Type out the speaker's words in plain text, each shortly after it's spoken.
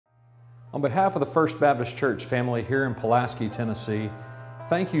On behalf of the First Baptist Church family here in Pulaski, Tennessee,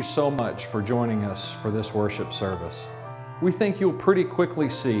 thank you so much for joining us for this worship service. We think you'll pretty quickly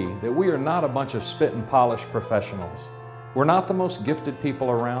see that we are not a bunch of spit and polish professionals. We're not the most gifted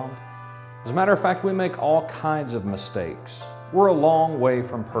people around. As a matter of fact, we make all kinds of mistakes. We're a long way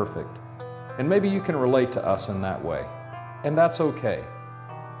from perfect, and maybe you can relate to us in that way. And that's okay,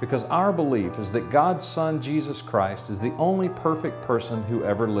 because our belief is that God's Son, Jesus Christ, is the only perfect person who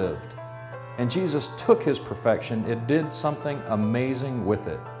ever lived. And Jesus took His perfection and did something amazing with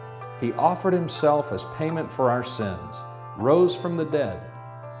it. He offered Himself as payment for our sins, rose from the dead,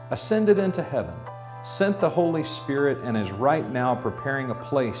 ascended into heaven, sent the Holy Spirit, and is right now preparing a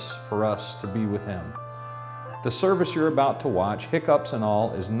place for us to be with Him. The service you're about to watch, hiccups and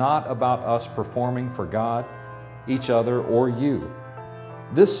all, is not about us performing for God, each other, or you.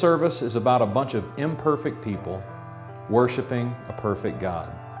 This service is about a bunch of imperfect people worshiping a perfect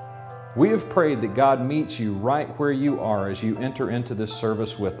God. We have prayed that God meets you right where you are as you enter into this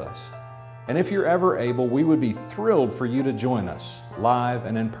service with us. And if you're ever able, we would be thrilled for you to join us, live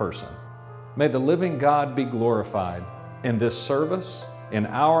and in person. May the living God be glorified in this service, in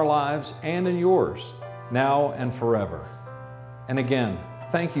our lives, and in yours, now and forever. And again,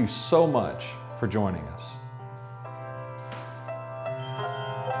 thank you so much for joining us.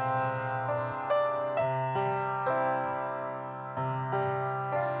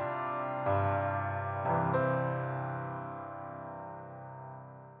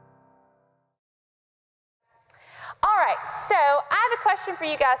 So I have a question for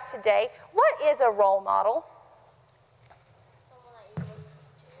you guys today. What is a role model?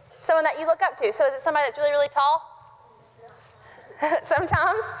 Someone that you look up to. So is it somebody that's really, really tall?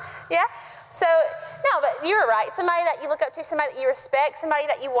 Sometimes? Yeah? So, no, but you're right. Somebody that you look up to, somebody that you respect, somebody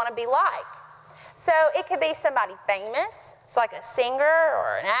that you want to be like. So it could be somebody famous. It's like a singer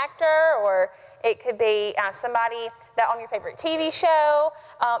or an actor, or it could be somebody that on your favorite TV show.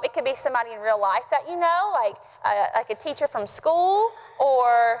 It could be somebody in real life that you know, like a teacher from school,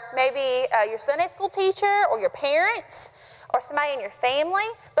 or maybe your Sunday school teacher, or your parents, or somebody in your family.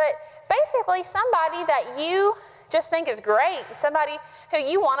 But basically somebody that you just think is great, somebody who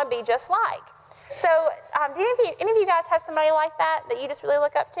you want to be just like. So do any of you guys have somebody like that you just really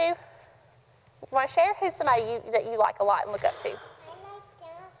look up to? You want to share? Who's somebody that you like a lot and look up to? I like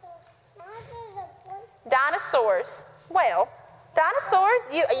dinosaurs. Dinosaurs. Well, dinosaurs,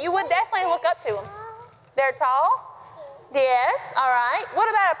 you would definitely look up to them. They're tall? Yes. All right. What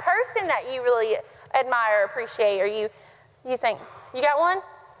about a person that you really admire or appreciate, or you think? You got one?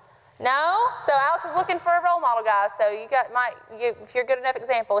 No? So Alex is looking for a role model, guys. So if you're a good enough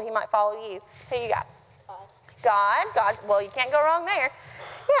example, he might follow you. Who you got? God. God. Well, you can't go wrong there.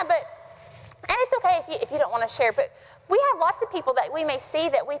 Yeah, and it's okay if you don't want to share, but we have lots of people that we may see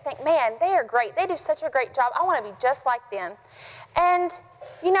that we think, man, they are great. They do such a great job. I want to be just like them. And,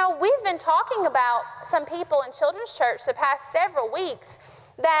 you know, we've been talking about some people in children's church the past several weeks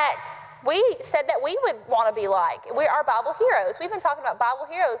that we said that we would want to be like. We are Bible heroes. We've been talking about Bible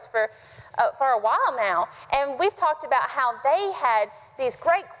heroes for a while now, and we've talked about how they had these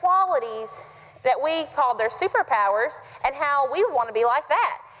great qualities that we called their superpowers, and how we want to be like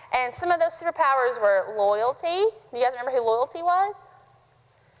that. And some of those superpowers were loyalty. Do you guys remember who loyalty was?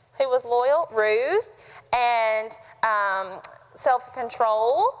 Who was loyal? Ruth. And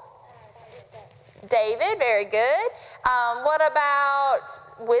self-control. David, very good. What about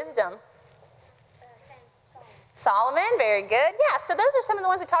wisdom? Solomon, very good. Yeah, so those are some of the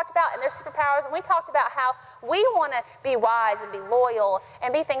ones we talked about and their superpowers, and we talked about how we want to be wise and be loyal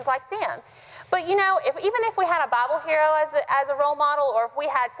and be things like them. But you know, even if we had a Bible hero as a role model, or if we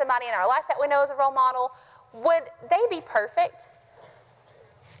had somebody in our life that we know as a role model, would they be perfect?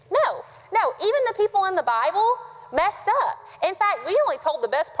 No. Even the people in the Bible messed up. In fact, we only told the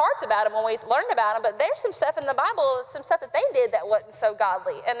best parts about them when we learned about them, but there's some stuff in the Bible, some stuff that they did that wasn't so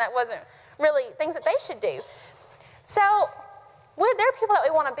godly, and that wasn't really things that they should do. So there are people that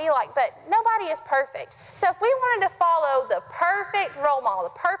we want to be like, but nobody is perfect. So if we wanted to follow the perfect role model,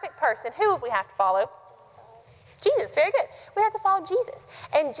 the perfect person, who would we have to follow? Jesus. Very good. We have to follow Jesus.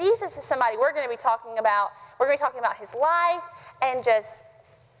 And Jesus is somebody we're going to be talking about. We're going to be talking about his life and just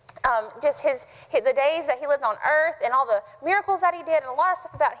the days that he lived on earth and all the miracles that he did, and a lot of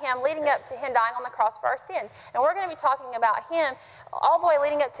stuff about him leading up to him dying on the cross for our sins. And we're going to be talking about him all the way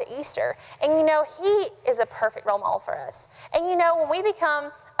leading up to Easter. And you know, he is a perfect role model for us. And you know, when we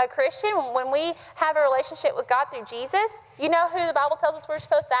become a Christian, when we have a relationship with God through Jesus, you know who the Bible tells us we're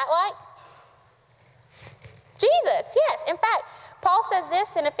supposed to act like? Jesus, yes. In fact, Paul says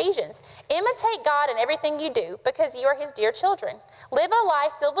this in Ephesians, imitate God in everything you do because you are his dear children. Live a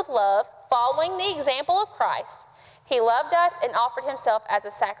life filled with love, following the example of Christ. He loved us and offered himself as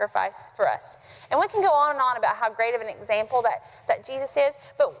a sacrifice for us. And we can go on and on about how great of an example that Jesus is,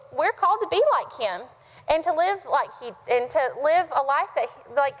 but we're called to be like him and to live like live a life that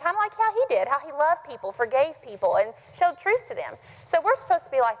kind of like how he did, how he loved people, forgave people, and showed truth to them. So we're supposed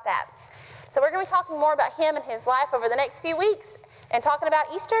to be like that. So we're going to be talking more about him and his life over the next few weeks and talking about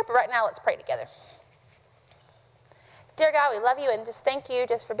Easter, but right now let's pray together. Dear God, we love you and just thank you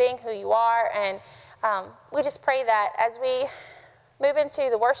just for being who you are, and we just pray that as we move into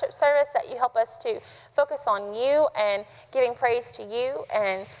the worship service that you help us to focus on you and giving praise to you.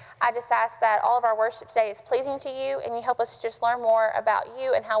 And I just ask that all of our worship today is pleasing to you, and you help us to just learn more about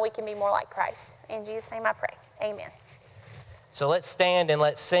you and how we can be more like Christ. In Jesus' name I pray. Amen. So let's stand and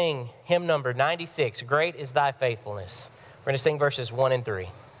let's sing hymn number 96, Great is Thy Faithfulness. We're going to sing verses 1 and 3.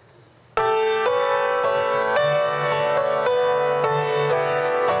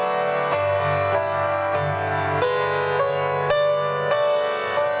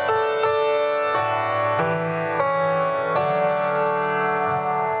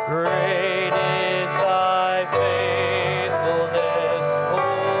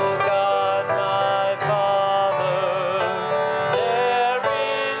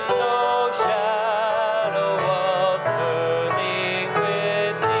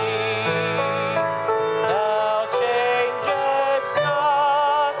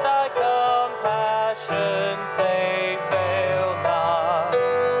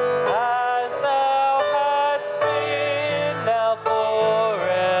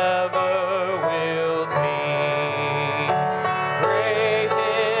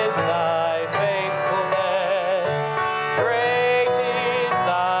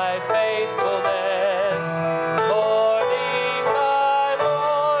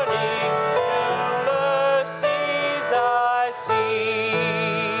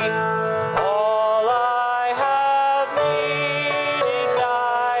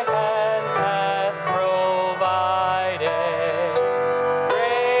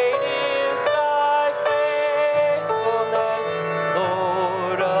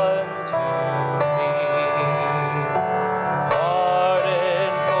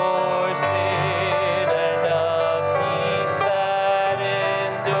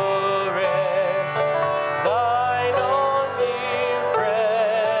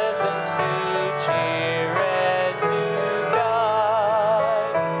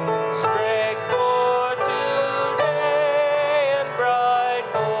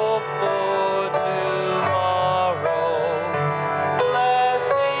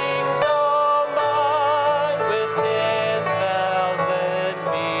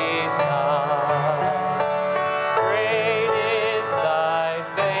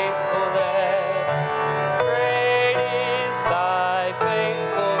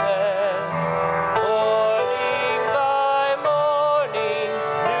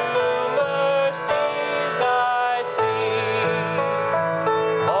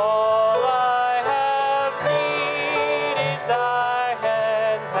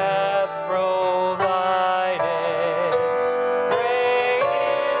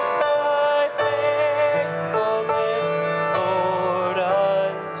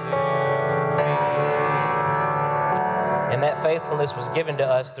 Faithfulness was given to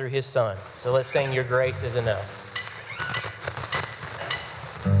us through his Son. So let's sing Your Grace is Enough.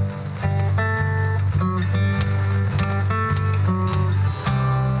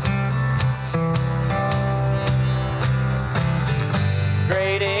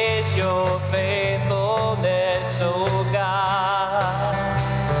 Great is your faithfulness, O God.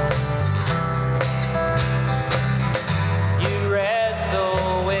 You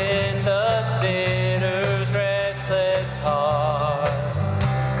wrestle with the sinner's restless heart.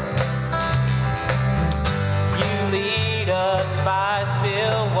 You lead us by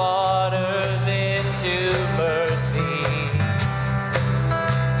still waters into mercy,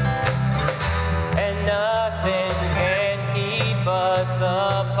 and nothing can keep us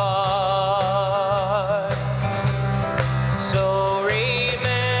apart. So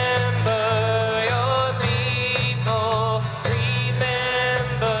remember your people,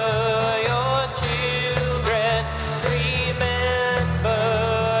 remember your children, remember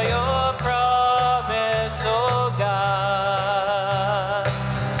your promise, oh God.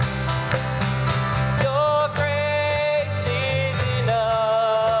 Your grace is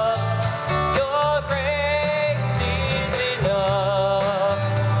enough, your grace is enough.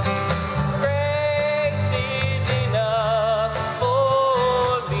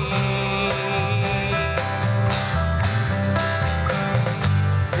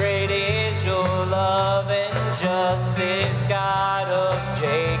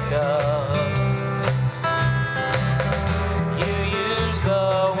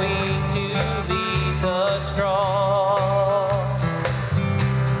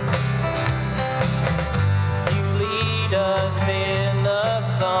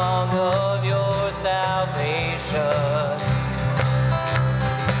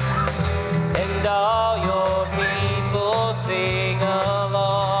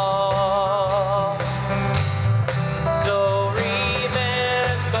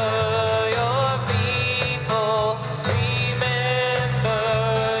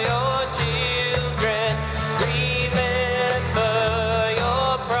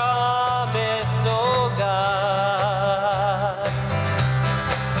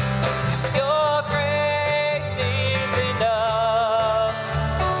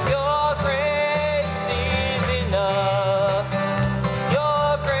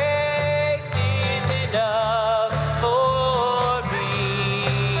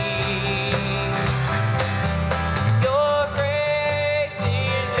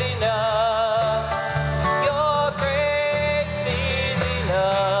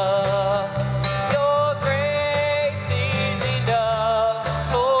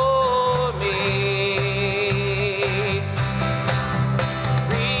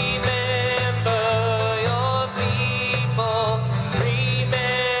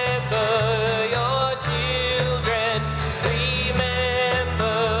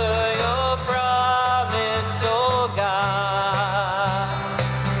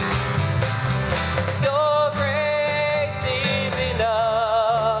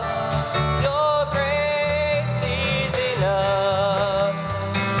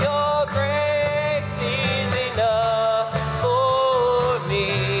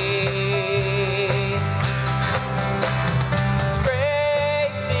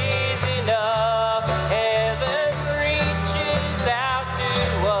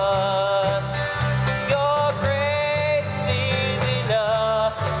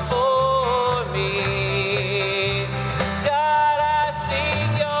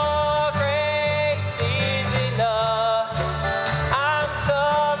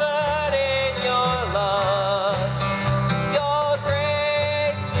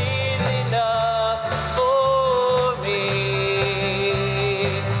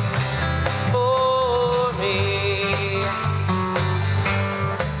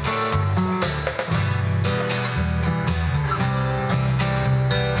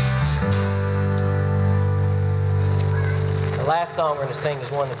 we're going to sing is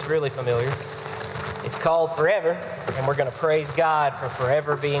one that's really familiar. It's called Forever, and we're going to praise God for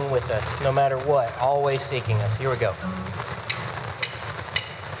forever being with us, no matter what, always seeking us. Here we go.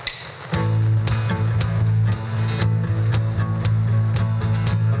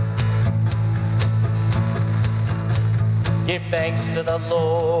 Give thanks to the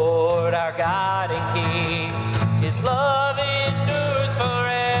Lord, our God and King. His love endures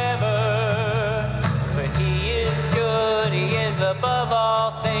forever. For He is good, He is above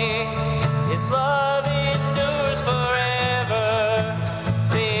all things. His love endures forever.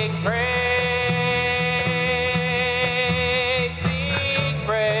 Sing praise, sing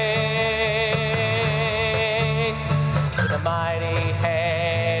praise. With a mighty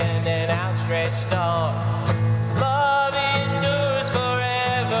hand and outstretched arm.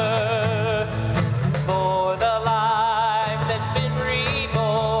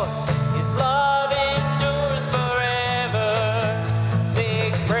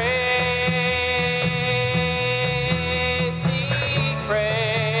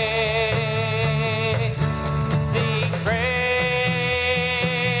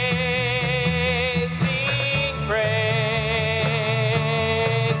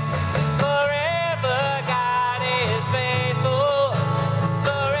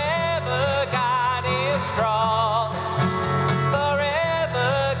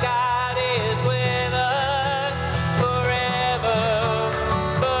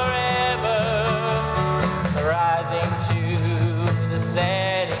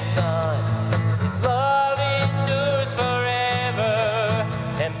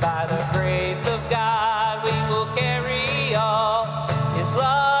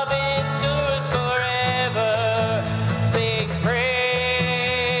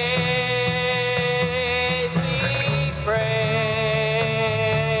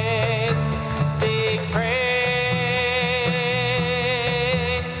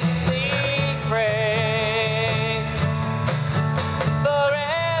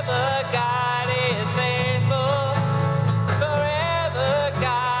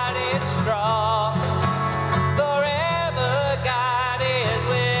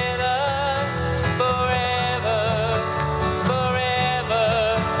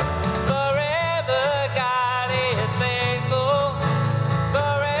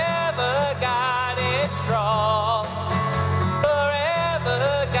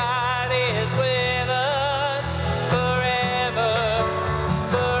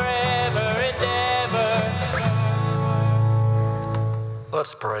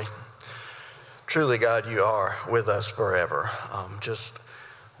 Let's pray. Truly, God, you are with us forever.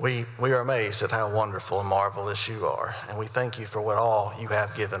 We are amazed at how wonderful and marvelous you are, and we thank you for what all you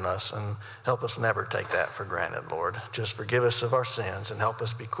have given us, and help us never take that for granted, Lord. Just forgive us of our sins and help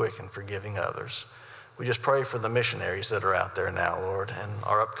us be quick in forgiving others. We just pray for the missionaries that are out there now, Lord, and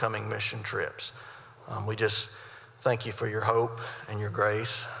our upcoming mission trips. We just thank you for your hope and your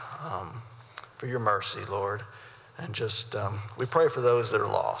grace, for your mercy, Lord. And just, we pray for those that are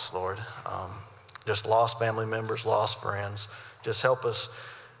lost, Lord. Just lost family members, lost friends. Just help us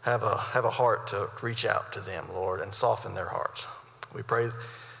have a heart to reach out to them, Lord, and soften their hearts. We pray,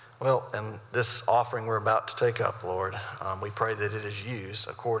 well, and this offering we're about to take up, Lord, we pray that it is used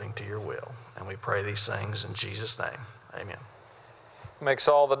according to your will. And we pray these things in Jesus' name. Amen. It makes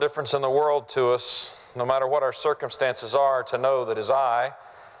all the difference in the world to us, no matter what our circumstances are, to know that His eye,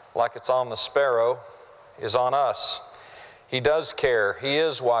 like it's on the sparrow, is on us. He does care. He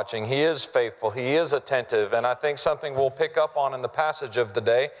is watching. He is faithful. He is attentive. And I think something we'll pick up on in the passage of the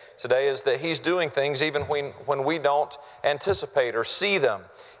day today is that He's doing things even when we don't anticipate or see them.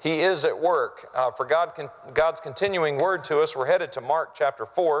 He is at work. For God's continuing word to us, we're headed to Mark chapter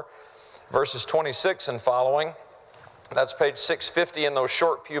 4, verses 26 and following. That's page 650 in those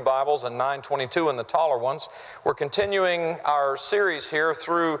short pew Bibles and 922 in the taller ones. We're continuing our series here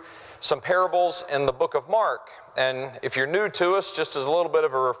through some parables in the book of Mark. And if you're new to us, just as a little bit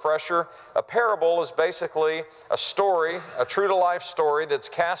of a refresher, a parable is basically a story, a true-to-life story that's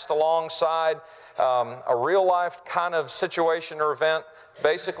cast alongside a real-life kind of situation or event,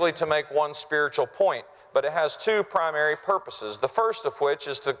 basically to make one spiritual point. But it has two primary purposes. The first of which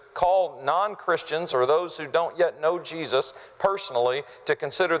is to call non-Christians, or those who don't yet know Jesus personally, to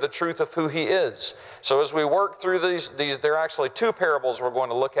consider the truth of who He is. So as we work through these there are actually two parables we're going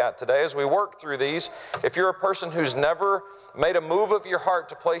to look at today. As we work through these, if you're a person who's never made a move of your heart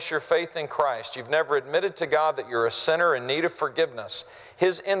to place your faith in Christ, you've never admitted to God that you're a sinner in need of forgiveness,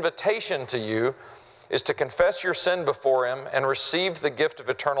 His invitation to you is to confess your sin before Him and receive the gift of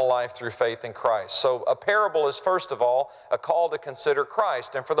eternal life through faith in Christ. So a parable is, first of all, a call to consider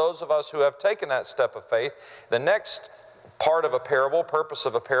Christ. And for those of us who have taken that step of faith, the next part of a parable, purpose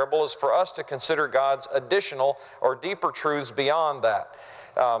of a parable, is for us to consider God's additional or deeper truths beyond that.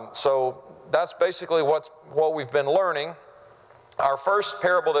 So that's basically what we've been learning. Our first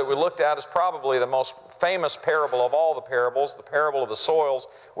parable that we looked at is probably the most famous parable of all the parables, the parable of the soils,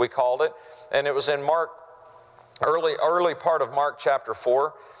 we called it. And it was in early part of Mark chapter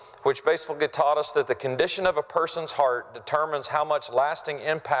 4, which basically taught us that the condition of a person's heart determines how much lasting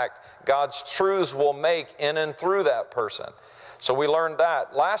impact God's truths will make in and through that person. So we learned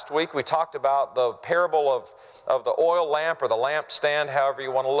that. Last week we talked about the parable of the oil lamp or the lampstand, however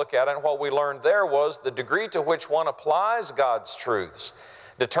you want to look at it. And what we learned there was the degree to which one applies God's truths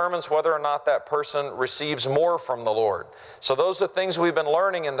determines whether or not that person receives more from the Lord. So those are things we've been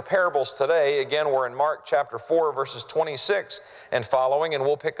learning in the parables today. Again, we're in Mark chapter 4, verses 26 and following, and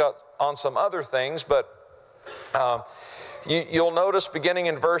we'll pick up on some other things. But you'll notice beginning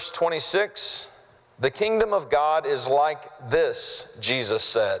in verse 26, the kingdom of God is like this, Jesus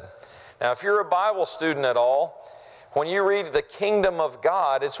said. Now, if you're a Bible student at all, when you read the kingdom of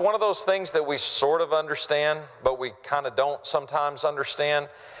God, it's one of those things that we sort of understand, but we kind of don't sometimes understand.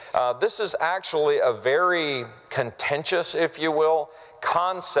 This is actually a very contentious, if you will,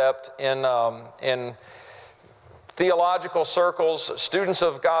 concept in theological circles, students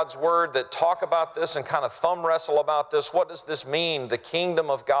of God's Word that talk about this and kind of thumb wrestle about this. What does this mean, the kingdom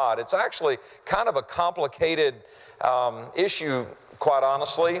of God? It's actually kind of a complicated issue, quite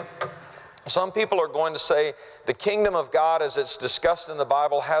honestly. Some people are going to say the kingdom of God as it's discussed in the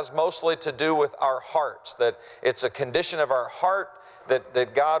Bible has mostly to do with our hearts, that it's a condition of our heart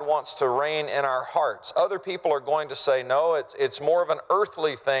that God wants to reign in our hearts. Other people are going to say, no, it's more of an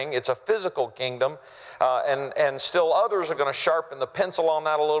earthly thing. It's a physical kingdom. And still others are going to sharpen the pencil on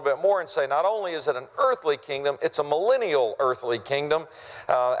that a little bit more and say, not only is it an earthly kingdom, it's a millennial earthly kingdom.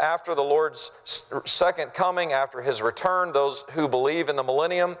 After the Lord's second coming, after His return, those who believe in the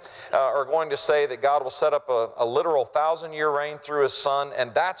millennium are going to say that God will set up a literal 1,000-year reign through His Son,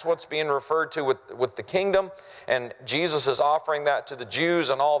 and that's what's being referred to with the kingdom. And Jesus is offering that to the Jews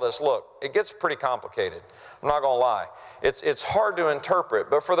and all this. Look, it gets pretty complicated. I'm not going to lie. It's hard to interpret,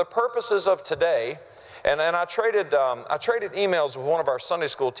 but for the purposes of today, and I traded emails with one of our Sunday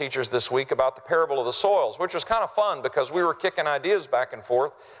school teachers this week about the parable of the soils, which was kind of fun because we were kicking ideas back and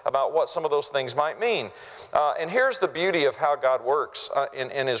forth about what some of those things might mean. And here's the beauty of how God works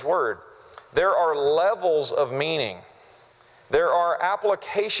in His Word. There are levels of meaning. There are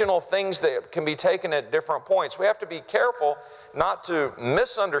applicational things that can be taken at different points. We have to be careful not to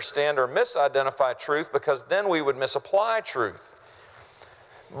misunderstand or misidentify truth, because then we would misapply truth.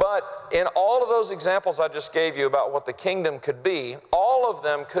 But in all of those examples I just gave you about what the kingdom could be, all of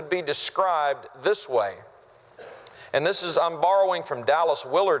them could be described this way. And this is, I'm borrowing from Dallas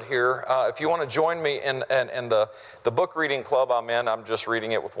Willard here. If you want to join me in the book reading club I'm in, I'm just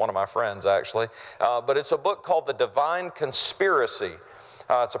reading it with one of my friends actually. But it's a book called The Divine Conspiracy.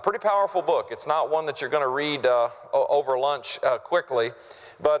 It's a pretty powerful book. It's not one that you're going to read over lunch quickly.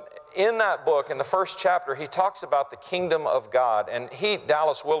 But in that book, in the first chapter, he talks about the kingdom of God. And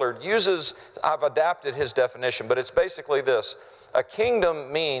Dallas Willard, uses, I've adapted his definition, but it's basically this. A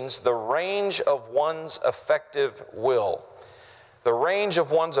kingdom means the range of one's effective will. The range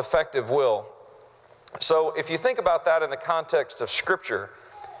of one's effective will. So if you think about that in the context of Scripture,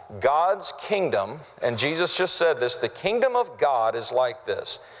 God's kingdom, and Jesus just said this, the kingdom of God is like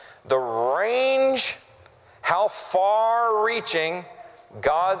this. The range, how far-reaching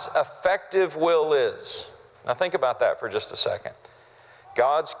God's effective will is. Now think about that for just a second.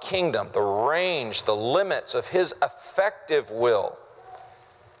 God's kingdom, the range, the limits of His effective will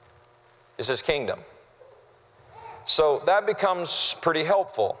is His kingdom. So that becomes pretty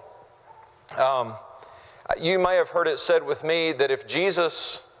helpful. You may have heard it said with me that if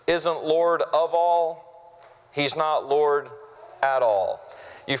Jesus isn't Lord of all, He's not Lord at all.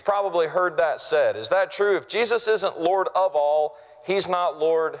 You've probably heard that said. Is that true? If Jesus isn't Lord of all, He's not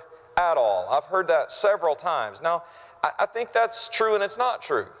Lord at all. I've heard that several times. Now, I think that's true and it's not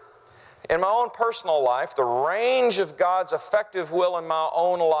true. In my own personal life, the range of God's effective will in my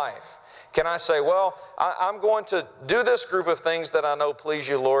own life, can I say, well, I'm going to do this group of things that I know please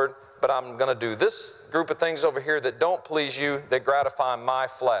you, Lord, but I'm going to do this group of things over here that don't please you, that gratify my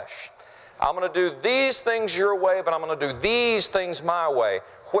flesh. I'm going to do these things your way, but I'm going to do these things my way.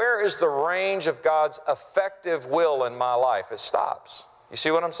 Where is the range of God's effective will in my life? It stops. You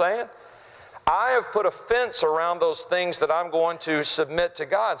see what I'm saying? I have put a fence around those things that I'm going to submit to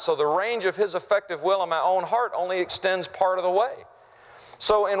God. So the range of His effective will in my own heart only extends part of the way.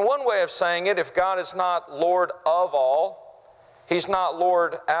 So in one way of saying it, if God is not Lord of all, He's not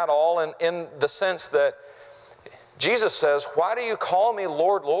Lord at all, and in the sense that Jesus says, why do you call me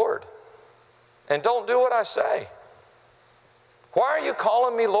Lord, Lord, and don't do what I say? Why are you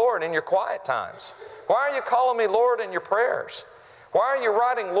calling me Lord in your quiet times? Why are you calling me Lord in your prayers? Why are you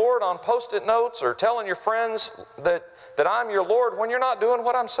writing Lord on Post-it notes or telling your friends that I'm your Lord when you're not doing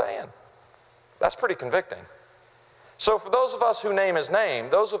what I'm saying? That's pretty convicting. So for those of us who name His name,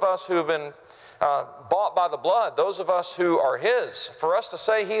 those of us who have been bought by the blood, those of us who are His, for us to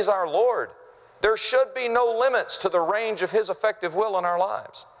say He's our Lord, there should be no limits to the range of His effective will in our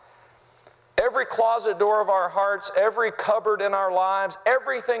lives. Every closet door of our hearts, every cupboard in our lives,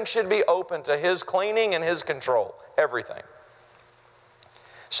 everything should be open to His cleaning and His control. Everything.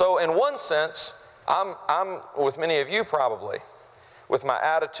 So in one sense, I'm with many of you probably, with my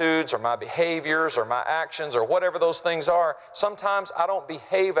attitudes or my behaviors or my actions or whatever those things are, sometimes I don't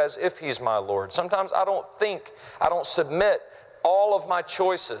behave as if He's my Lord. Sometimes I don't submit all of my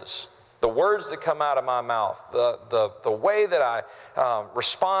choices, the words that come out of my mouth, the way that I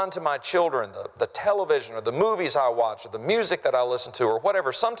respond to my children, the television or the movies I watch or the music that I listen to or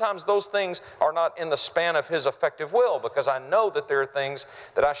whatever. Sometimes those things are not in the span of His effective will because I know that there are things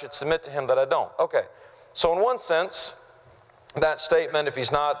that I should submit to Him that I don't. Okay, so in one sense, that statement, if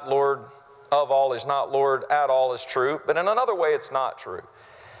He's not Lord of all, He's not Lord at all, is true. But in another way, it's not true.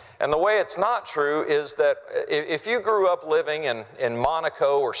 And the way it's not true is that if you grew up living in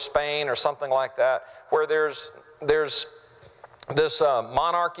Monaco or Spain or something like that, where there's this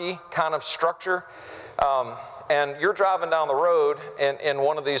monarchy kind of structure, and you're driving down the road in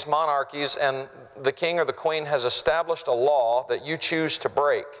one of these monarchies, and the king or the queen has established a law that you choose to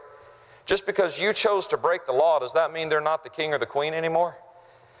break. Just because you chose to break the law, does that mean they're not the king or the queen anymore?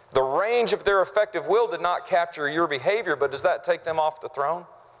 The range of their effective will did not capture your behavior, but does that take them off the throne?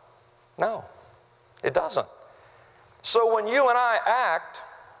 No, it doesn't. So when you and I act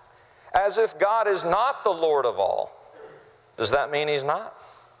as if God is not the Lord of all, does that mean He's not?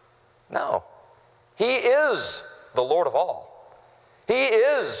 No. He is the Lord of all. He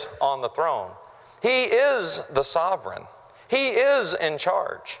is on the throne. He is the sovereign. He is in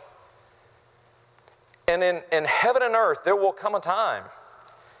charge. And in heaven and earth, there will come a time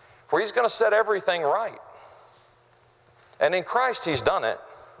where He's going to set everything right. And in Christ, He's done it.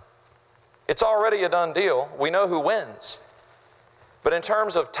 It's already a done deal. We know who wins. But in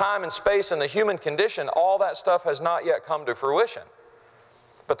terms of time and space and the human condition, all that stuff has not yet come to fruition.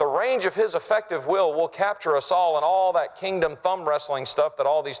 But the range of His effective will capture us all, and all that kingdom thumb wrestling stuff that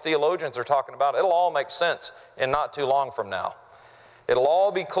all these theologians are talking about, it'll all make sense in not too long from now. It'll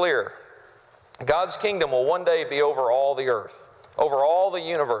all be clear. God's kingdom will one day be over all the earth, over all the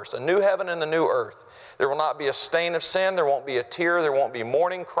universe, a new heaven and the new earth. There will not be a stain of sin, there won't be a tear, there won't be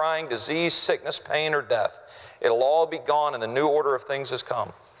mourning, crying, disease, sickness, pain, or death. It'll all be gone and the new order of things has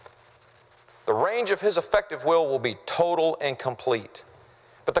come. The range of His effective will be total and complete.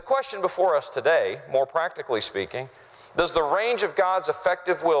 But the question before us today, more practically speaking, does the range of God's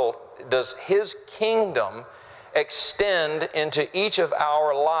effective will, does His kingdom extend into each of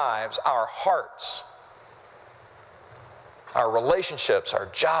our lives, our hearts, our relationships, our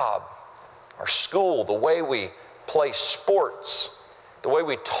job, our school, the way we play sports, the way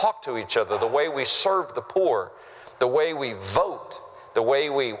we talk to each other, the way we serve the poor, the way we vote, the way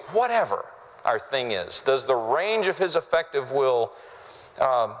we, whatever our thing is. Does the range of His effective will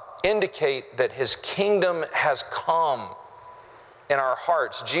indicate that His kingdom has come in our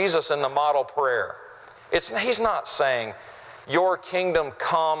hearts? Jesus in the model prayer, He's not saying, your kingdom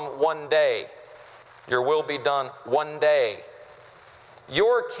come one day, your will be done one day.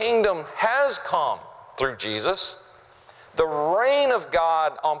 Your kingdom has come through Jesus. The reign of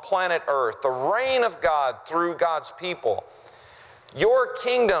God on planet Earth, the reign of God through God's people. Your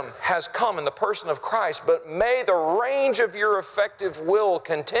kingdom has come in the person of Christ, but may the range of your effective will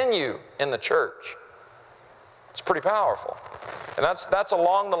continue in the church. It's pretty powerful. And that's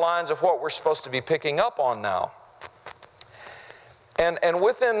along the lines of what we're supposed to be picking up on now. And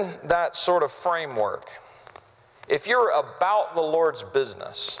within that sort of framework, if you're about the Lord's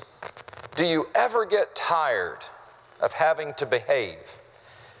business, do you ever get tired of having to behave?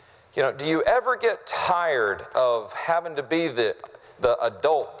 You know, do you ever get tired of having to be the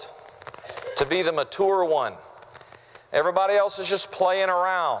adult, to be the mature one? Everybody else is just playing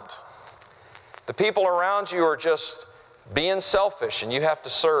around. The people around you are just being selfish and you have to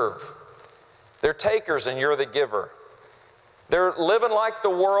serve. They're takers and you're the giver. They're living like the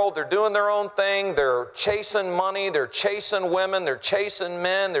world, they're doing their own thing, they're chasing money, they're chasing women, they're chasing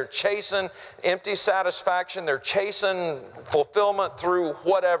men, they're chasing empty satisfaction, they're chasing fulfillment through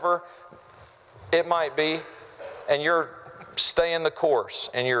whatever it might be, and you're staying the course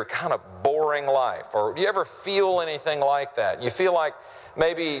in your kind of boring life? Or do you ever feel anything like that? You feel like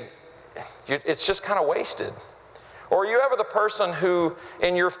maybe it's just kind of wasted? Or are you ever the person who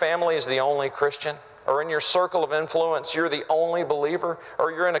in your family is the only Christian? Or in your circle of influence, you're the only believer?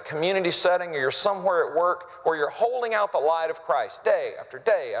 Or you're in a community setting, or you're somewhere at work where you're holding out the light of Christ day after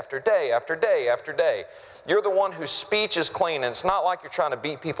day after day after day after day. You're the one whose speech is clean, and it's not like you're trying to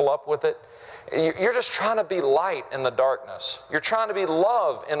beat people up with it. You're just trying to be light in the darkness. You're trying to be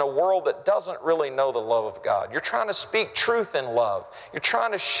love in a world that doesn't really know the love of God. You're trying to speak truth in love. You're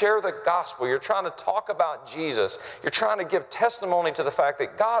trying to share the gospel. You're trying to talk about Jesus. You're trying to give testimony to the fact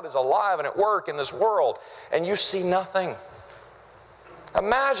that God is alive and at work in this world, and you see nothing.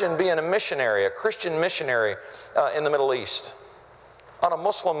 Imagine being a missionary, a Christian missionary in the Middle East, on a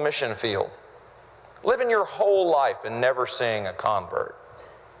Muslim mission field, living your whole life and never seeing a convert.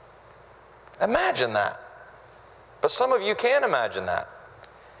 Imagine that. But some of you can't imagine that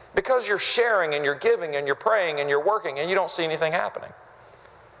because you're sharing and you're giving and you're praying and you're working and you don't see anything happening.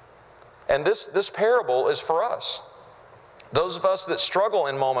 And this parable is for us, those of us that struggle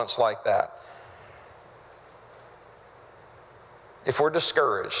in moments like that. If we're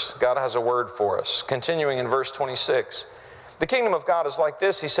discouraged, God has a word for us. Continuing in verse 26, the kingdom of God is like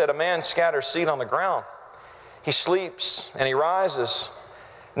this. He said, a man scatters seed on the ground. He sleeps and he rises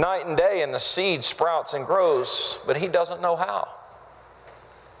night and day, and the seed sprouts and grows, but he doesn't know how.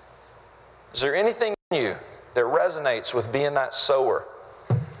 Is there anything in you that resonates with being that sower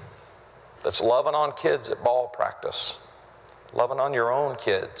that's loving on kids at ball practice, loving on your own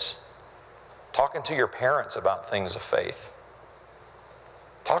kids, talking to your parents about things of faith,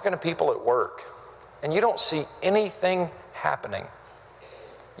 talking to people at work, and you don't see anything happening?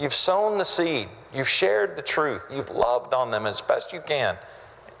 You've sown the seed, you've shared the truth, you've loved on them as best you can.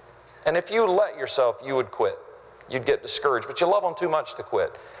 And if you let yourself, you would quit. You'd get discouraged, but you love them too much to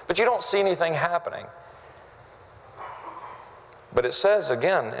quit. But you don't see anything happening. But it says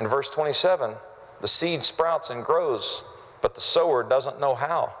again in verse 27, the seed sprouts and grows, but the sower doesn't know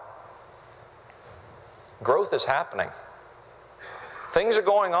how. Growth is happening. Things are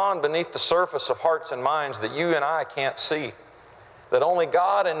going on beneath the surface of hearts and minds that you and I can't see, that only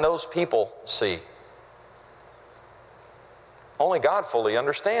God and those people see. Only God fully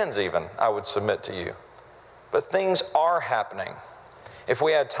understands even, I would submit to you. But things are happening. If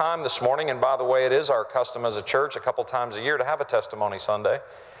we had time this morning, and by the way, it is our custom as a church a couple times a year to have a testimony Sunday.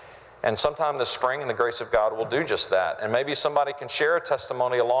 And sometime this spring, in the grace of God, we'll do just that. And maybe somebody can share a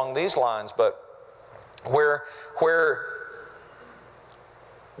testimony along these lines, but where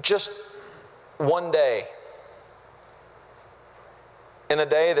just one day, in a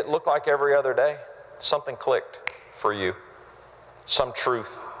day that looked like every other day, something clicked for you. Some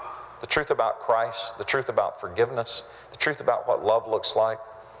truth, the truth about Christ, the truth about forgiveness, the truth about what love looks like,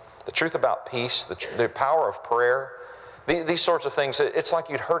 the truth about peace, the power of prayer, these sorts of things. It's like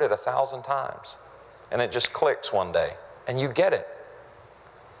you'd heard it 1,000 times, and it just clicks one day, and you get it.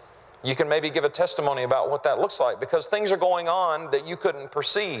 You can maybe give a testimony about what that looks like because things are going on that you couldn't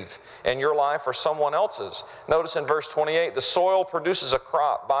perceive in your life or someone else's. Notice in verse 28, the soil produces a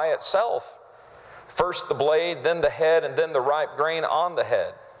crop by itself. First the blade, then the head, and then the ripe grain on the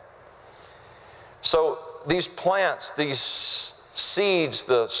head. So these plants, these seeds,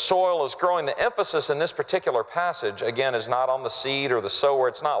 the soil is growing. The emphasis in this particular passage, again, is not on the seed or the sower.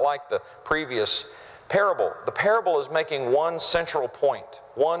 It's not like the previous parable. The parable is making one central point,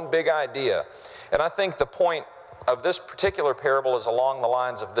 one big idea. And I think the point of this particular parable is along the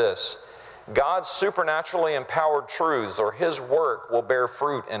lines of this. God's supernaturally empowered truths, or His work, will bear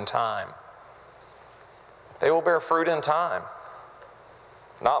fruit in time. They will bear fruit in time.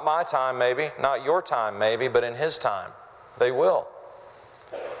 Not my time maybe, not your time maybe, but in His time, they will.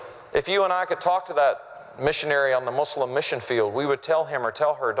 If you and I could talk to that missionary on the Muslim mission field, we would tell him or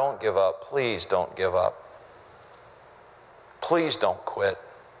tell her, don't give up. Please don't give up. Please don't quit.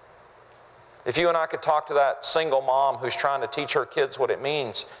 If you and I could talk to that single mom who's trying to teach her kids what it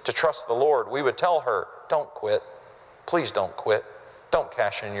means to trust the Lord, we would tell her, don't quit. Please don't quit. Don't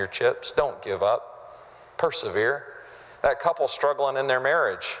cash in your chips. Don't give up. Persevere. That couple struggling in their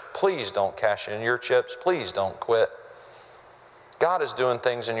marriage, please don't cash in your chips. Please don't quit. God is doing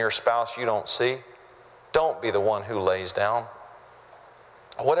things in your spouse you don't see. Don't be the one who lays down.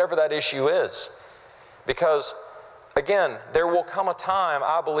 Whatever that issue is. Because, again, there will come a time,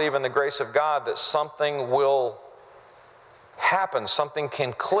 I believe in the grace of God, that something will happen. Something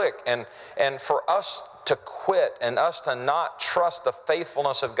can click. And for us to quit and us to not trust the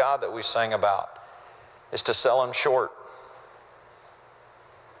faithfulness of God that we sang about is to sell Him short.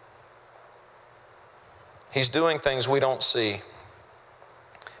 He's doing things we don't see.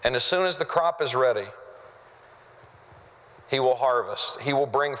 And as soon as the crop is ready, He will harvest. He will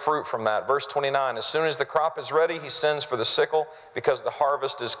bring fruit from that. Verse 29, as soon as the crop is ready, He sends for the sickle because the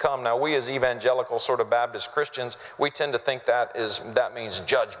harvest is come. Now we as evangelical sort of Baptist Christians, we tend to think that means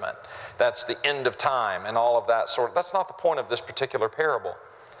judgment. That's the end of time and all of that sort. That's not the point of this particular parable.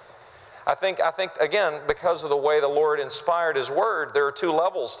 I think again, because of the way the Lord inspired His Word, there are two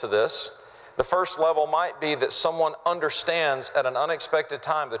levels to this. The first level might be that someone understands at an unexpected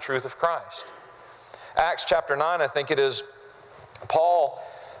time the truth of Christ. Acts chapter 9, I think it is, Paul,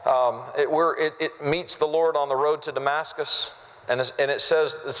 it meets the Lord on the road to Damascus, and it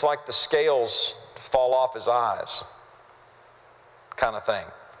says it's like the scales fall off his eyes, kind of thing.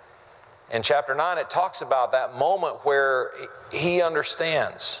 In chapter 9, it talks about that moment where he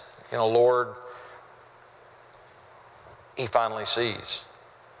understands, Lord, he finally sees,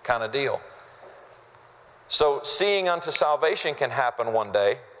 kind of deal. So seeing unto salvation can happen one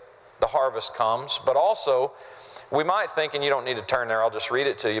day. The harvest comes, but also we might think, and you don't need to turn there, I'll just read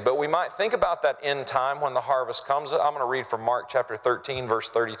it to you, but we might think about that end time when the harvest comes. I'm going to read from Mark chapter 13, verse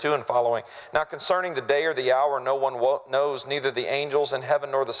 32 and following. Now concerning the day or the hour, no one knows, neither the angels in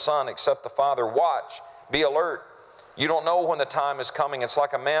heaven nor the Son, except the Father. Watch, be alert. You don't know when the time is coming. It's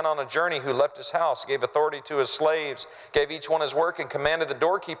like a man on a journey who left his house, gave authority to his slaves, gave each one his work, and commanded the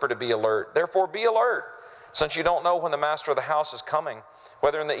doorkeeper to be alert. Therefore be alert, since you don't know when the master of the house is coming,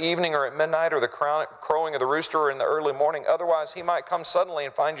 whether in the evening or at midnight or the crowing of the rooster or in the early morning. Otherwise he might come suddenly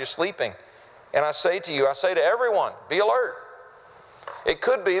and find you sleeping. And I say to everyone, be alert. It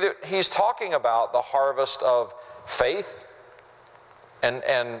could be that he's talking about the harvest of faith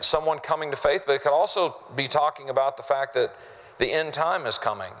and someone coming to faith, but it could also be talking about the fact that the end time is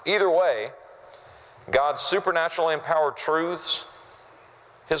coming. Either way, God's supernaturally empowered truths,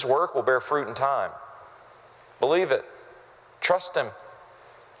 His work will bear fruit in time. Believe it. Trust Him.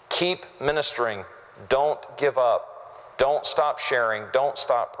 Keep ministering. Don't give up. Don't stop sharing. Don't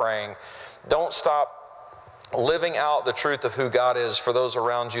stop praying. Don't stop living out the truth of who God is for those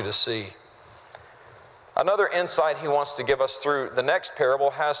around you to see. Another insight He wants to give us through the next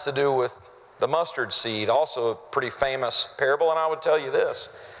parable has to do with the mustard seed, also a pretty famous parable. And I would tell you this,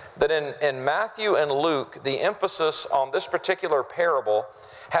 that in Matthew and Luke, the emphasis on this particular parable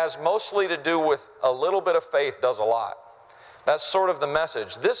has mostly to do with a little bit of faith does a lot. That's sort of the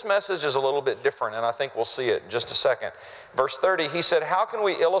message. This message is a little bit different, and I think we'll see it in just a second. Verse 30, he said, how can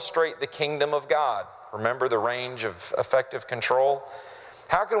we illustrate the kingdom of God? Remember the range of effective control?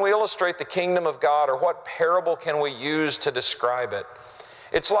 How can we illustrate the kingdom of God, or what parable can we use to describe it?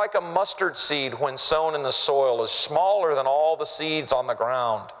 It's like a mustard seed when sown in the soil is smaller than all the seeds on the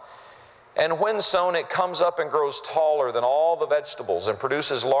ground. And when sown, it comes up and grows taller than all the vegetables and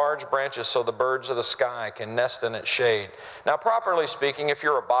produces large branches so the birds of the sky can nest in its shade. Now, properly speaking, if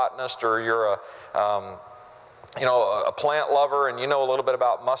you're a botanist or you're a plant lover and you know a little bit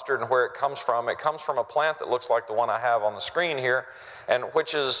about mustard and where it comes from a plant that looks like the one I have on the screen here, and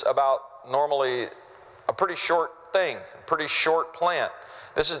which is about normally a pretty short thing, a pretty short plant.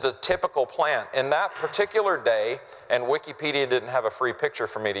 This is the typical plant. In that particular day, and Wikipedia didn't have a free picture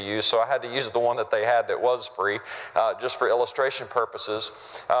for me to use, so I had to use the one that they had that was free, just for illustration purposes.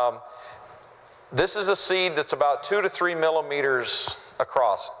 This is a seed that's about 2 to 3 millimeters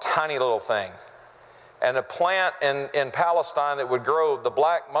across, tiny little thing. And a plant in Palestine that would grow, the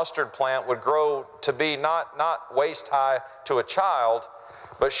black mustard plant would grow to be not waist high to a child,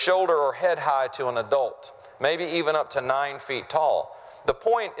 but shoulder or head high to an adult, maybe even up to 9 feet tall. The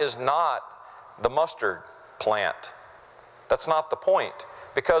point is not the mustard plant. That's not the point.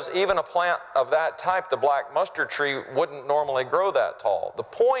 Because even a plant of that type, the black mustard tree, wouldn't normally grow that tall. The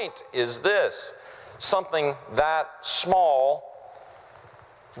point is this: something that small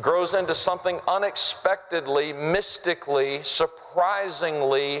grows into something unexpectedly, mystically,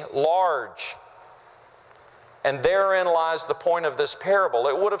 surprisingly large. And therein lies the point of this parable.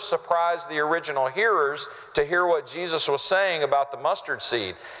 It would have surprised the original hearers to hear what Jesus was saying about the mustard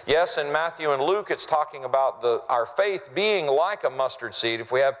seed. Yes, in Matthew and Luke, it's talking about our faith being like a mustard seed.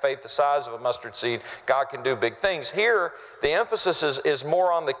 If we have faith the size of a mustard seed, God can do big things. Here, the emphasis is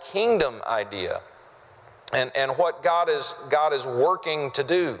more on the kingdom idea and what God is working to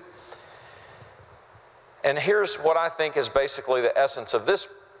do. And here's what I think is basically the essence of this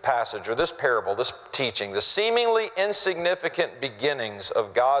passage or this parable, this teaching. The seemingly insignificant beginnings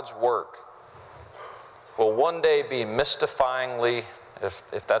of God's work will one day be mystifyingly,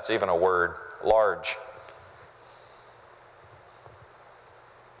 if that's even a word, large.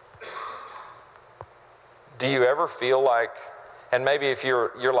 Do you ever feel like And maybe if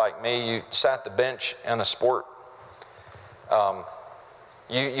you're like me, you sat the bench in a sport.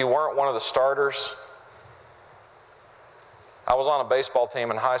 You weren't one of the starters. I was on a baseball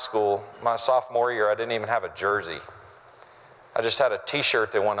team in high school. My sophomore year, I didn't even have a jersey. I just had a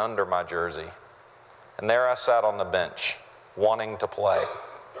t-shirt that went under my jersey. And there I sat on the bench, wanting to play.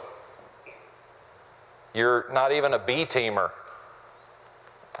 You're not even a B-teamer.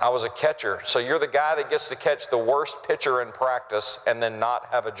 I was a catcher. So you're the guy that gets to catch the worst pitcher in practice and then not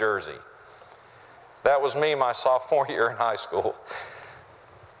have a jersey. That was me my sophomore year in high school.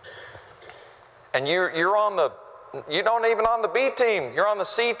 And you're on the, you don't even on the B team, you're on the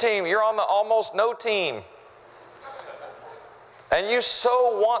C team, you're on the almost no team. And you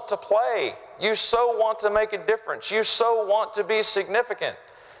so want to play. You so want to make a difference. You so want to be significant.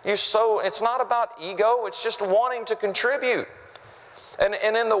 It's not about ego, it's just wanting to contribute. And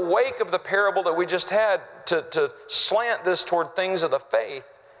in the wake of the parable that we just had, to slant this toward things of the faith,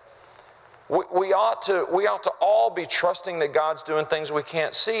 we ought to all be trusting that God's doing things we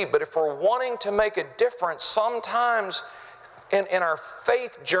can't see. But if we're wanting to make a difference, sometimes in our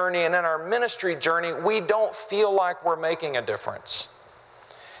faith journey and in our ministry journey, we don't feel like we're making a difference.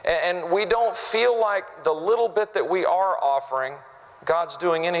 And we don't feel like the little bit that we are offering, God's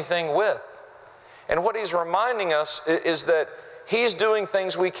doing anything with. And what He's reminding us is that He's doing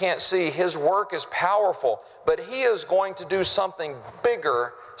things we can't see. His work is powerful, but He is going to do something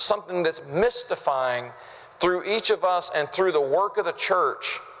bigger, something that's mystifying through each of us and through the work of the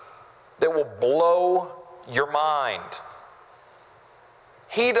church that will blow your mind.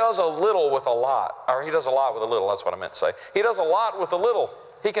 He does a little with a lot, or He does a lot with a little, that's what I meant to say. He does a lot with a little.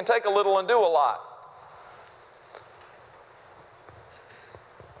 He can take a little and do a lot.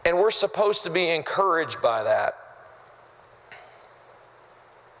 And we're supposed to be encouraged by that.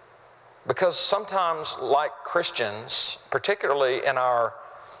 Because sometimes, like Christians, particularly in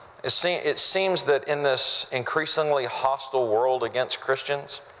it seems that in this increasingly hostile world against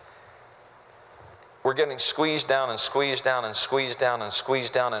Christians, we're getting squeezed down and squeezed down and squeezed down and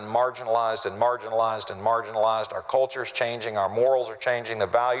squeezed down and marginalized and marginalized and marginalized. Our culture's changing, our morals are changing, the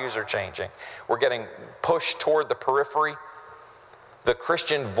values are changing. We're getting pushed toward the periphery. The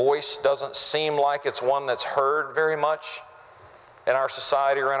Christian voice doesn't seem like it's one that's heard very much in our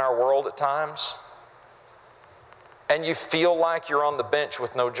society or in our world at times. And you feel like you're on the bench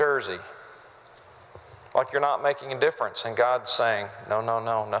with no jersey. Like you're not making a difference. And God's saying, no, no,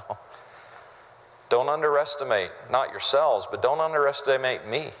 no, no. Don't underestimate, not yourselves, but don't underestimate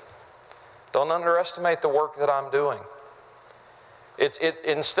me. Don't underestimate the work that I'm doing.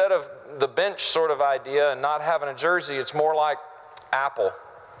 Instead of the bench sort of idea and not having a jersey, it's more like Apple.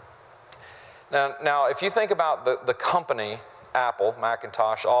 Now if you think about the company, Apple,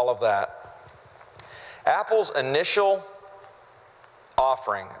 Macintosh, all of that, Apple's initial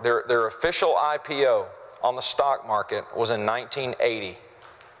offering, their official IPO on the stock market was in 1980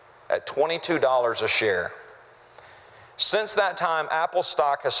 at $22 a share. Since that time, Apple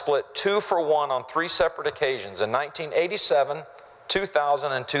stock has split 2-for-1 on 3 separate occasions, in 1987,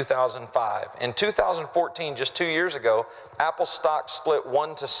 2000, and 2005. In 2014, just 2 years ago, Apple stock split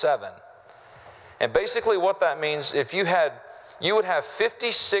 1-to-7. And basically what that means, if you would have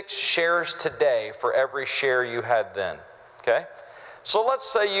 56 shares today for every share you had then, okay? So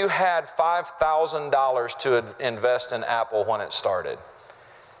let's say you had $5,000 to invest in Apple when it started.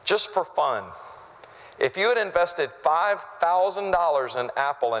 Just for fun, if you had invested $5,000 in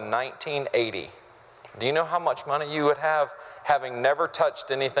Apple in 1980, do you know how much money you would have having never touched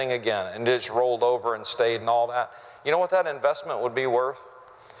anything again and just rolled over and stayed and all that? You know what that investment would be worth?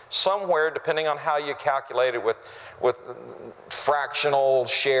 Somewhere, depending on how you calculate it with fractional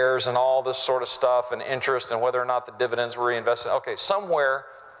shares and all this sort of stuff and interest and whether or not the dividends were reinvested, okay, somewhere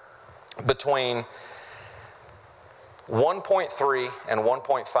between $1.3 and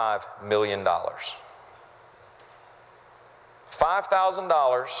 $1.5 million.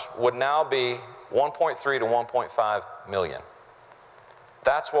 $5,000 would now be 1.3 to 1.5 million.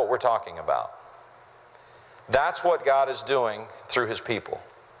 That's what we're talking about. That's what God is doing through His people.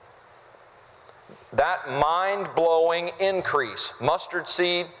 That mind-blowing increase, mustard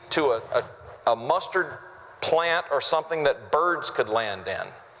seed to a mustard plant or something that birds could land in,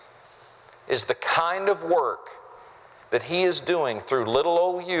 is the kind of work that He is doing through little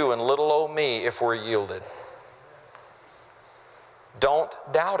old you and little old me if we're yielded. Don't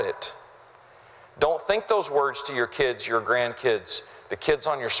doubt it. Don't think those words to your kids, your grandkids, the kids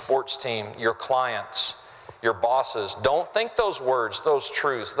on your sports team, your clients, your bosses. Don't think those words, those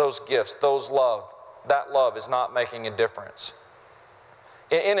truths, those gifts, those love. That love is not making a difference.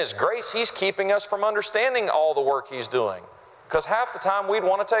 In His grace, He's keeping us from understanding all the work He's doing. because half the time we'd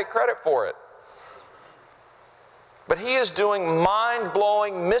want to take credit for it. But He is doing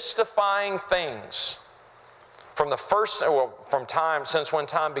mind-blowing, mystifying things from the first, well, from time, since when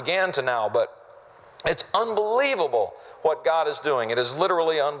time began to now, but it's unbelievable what God is doing. It is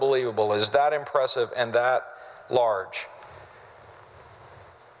literally unbelievable. It is that impressive and that large.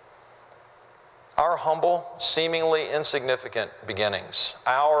 Our humble, seemingly insignificant beginnings,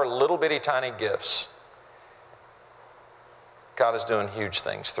 our little bitty tiny gifts, God is doing huge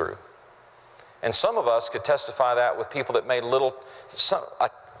things through. And some of us could testify that with people that made a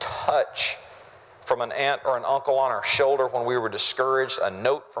touch from an aunt or an uncle on our shoulder when we were discouraged, a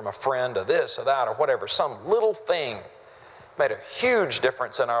note from a friend, or this or that or whatever. Some little thing made a huge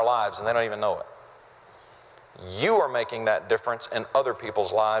difference in our lives and they don't even know it. You are making that difference in other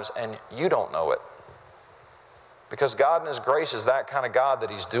people's lives and you don't know it. Because God in His grace is that kind of God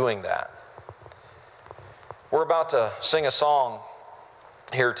that He's doing that. We're about to sing a song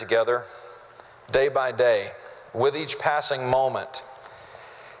here together, day by day, with each passing moment.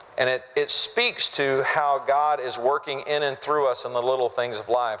 And it speaks to how God is working in and through us in the little things of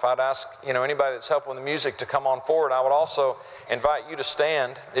life. I'd ask, anybody that's helping with the music to come on forward. I would also invite you to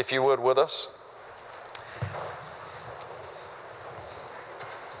stand, if you would, with us.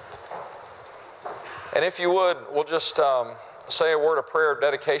 And if you would, we'll just say a word of prayer of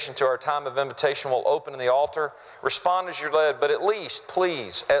dedication to our time of invitation. We'll open the altar. Respond as you're led, but at least,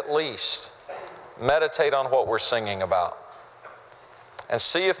 please, at least, meditate on what we're singing about. And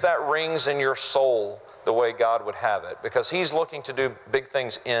see if that rings in your soul the way God would have it. Because He's looking to do big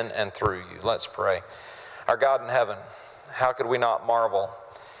things in and through you. Let's pray. Our God in heaven, how could we not marvel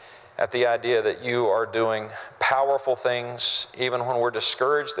at the idea that You are doing powerful things, even when we're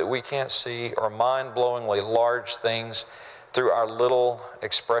discouraged that we can't see, or mind-blowingly large things through our little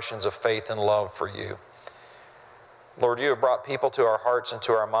expressions of faith and love for You. Lord, You have brought people to our hearts and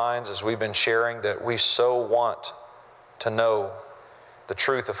to our minds as we've been sharing that we so want to know the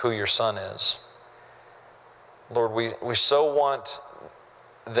truth of who Your Son is. Lord, we so want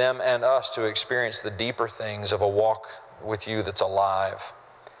them and us to experience the deeper things of a walk with You that's alive.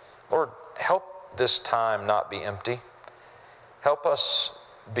 Lord, help this time not be empty. Help us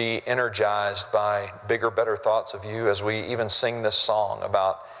be energized by bigger, better thoughts of You as we even sing this song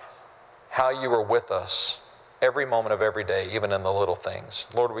about how You are with us every moment of every day, even in the little things.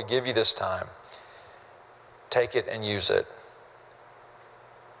 Lord, we give You this time. Take it and use it.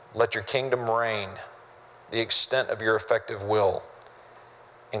 Let Your kingdom reign, the extent of Your effective will,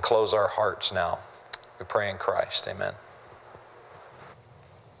 enclose our hearts now. We pray in Christ. Amen.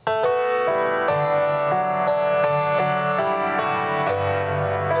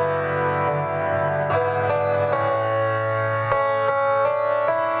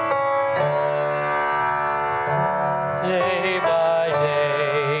 Day by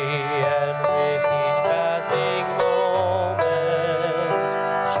day, and with each passing moment,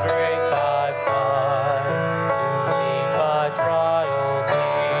 strength I find to meet my trials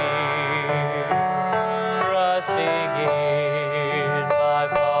here. Trusting in my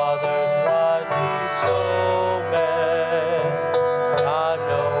Father's wise bestowment, I've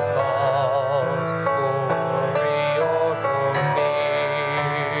no cause for worry or for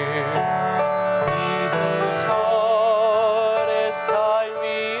fear. He whose heart is kind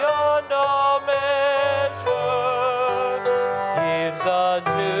beyond all measure gives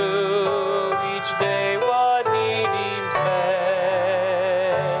unto each day what He deems best.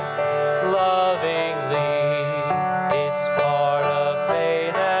 Lovingly, it's part of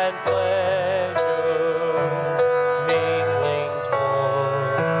pain and pleasure, mingling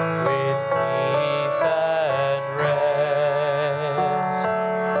toward with peace and rest.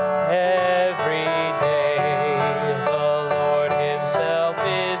 Every day the Lord Himself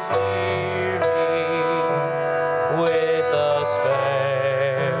is near me, with a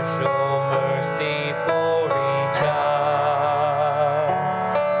special mercy for each hour.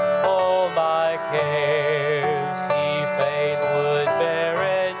 All my cares He fain would bear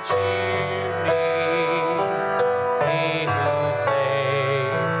and cheer me. He whose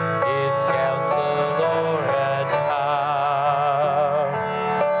name is Counselor and Power.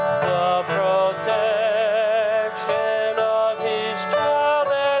 The protection of His child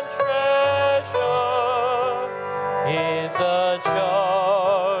and treasure is a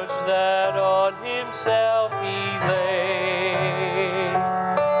charge that on Himself He laid.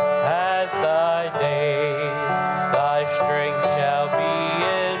 As thy days, thy strength shall be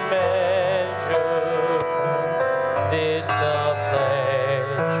in measure. This the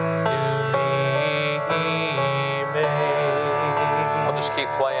pledge to me He made. I'll just keep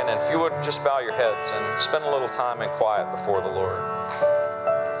playing, and if you would just bow your heads and spend a little time in quiet before the Lord.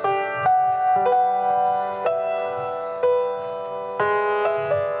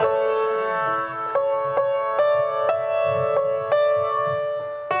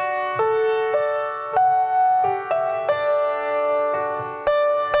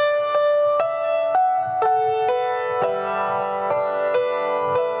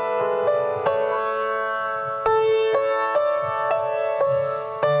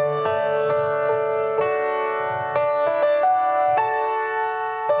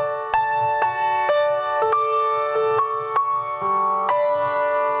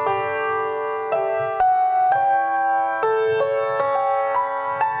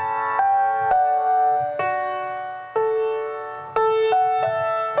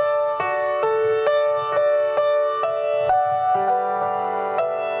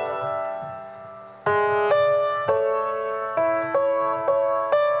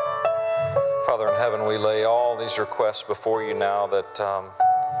 Father in heaven, we lay all these requests before you now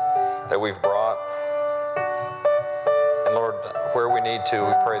that we've brought. And Lord, where we need to,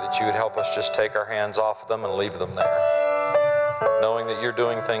 we pray that you would help us just take our hands off of them and leave them there, knowing that you're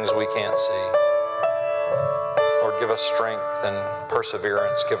doing things we can't see. Lord, give us strength and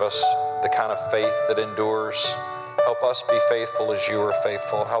perseverance. Give us the kind of faith that endures. Help us be faithful as you were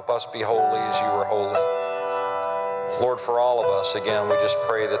faithful. Help us be holy as you were holy. Lord, for all of us, again, we just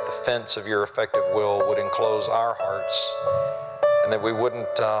pray that the fence of your effective will would enclose our hearts, and that we wouldn't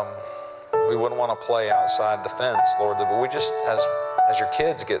want to play outside the fence, Lord, but we just, as your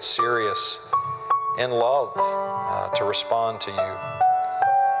kids, get serious in love to respond to you.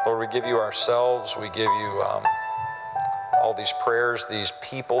 Lord, we give you ourselves. We give you all these prayers, these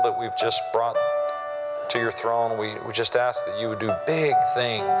people that we've just brought to your throne. We just ask that you would do big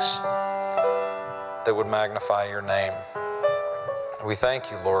things that would magnify your name. We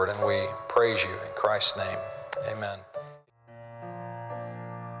thank you, Lord, and we praise you in Christ's name. Amen.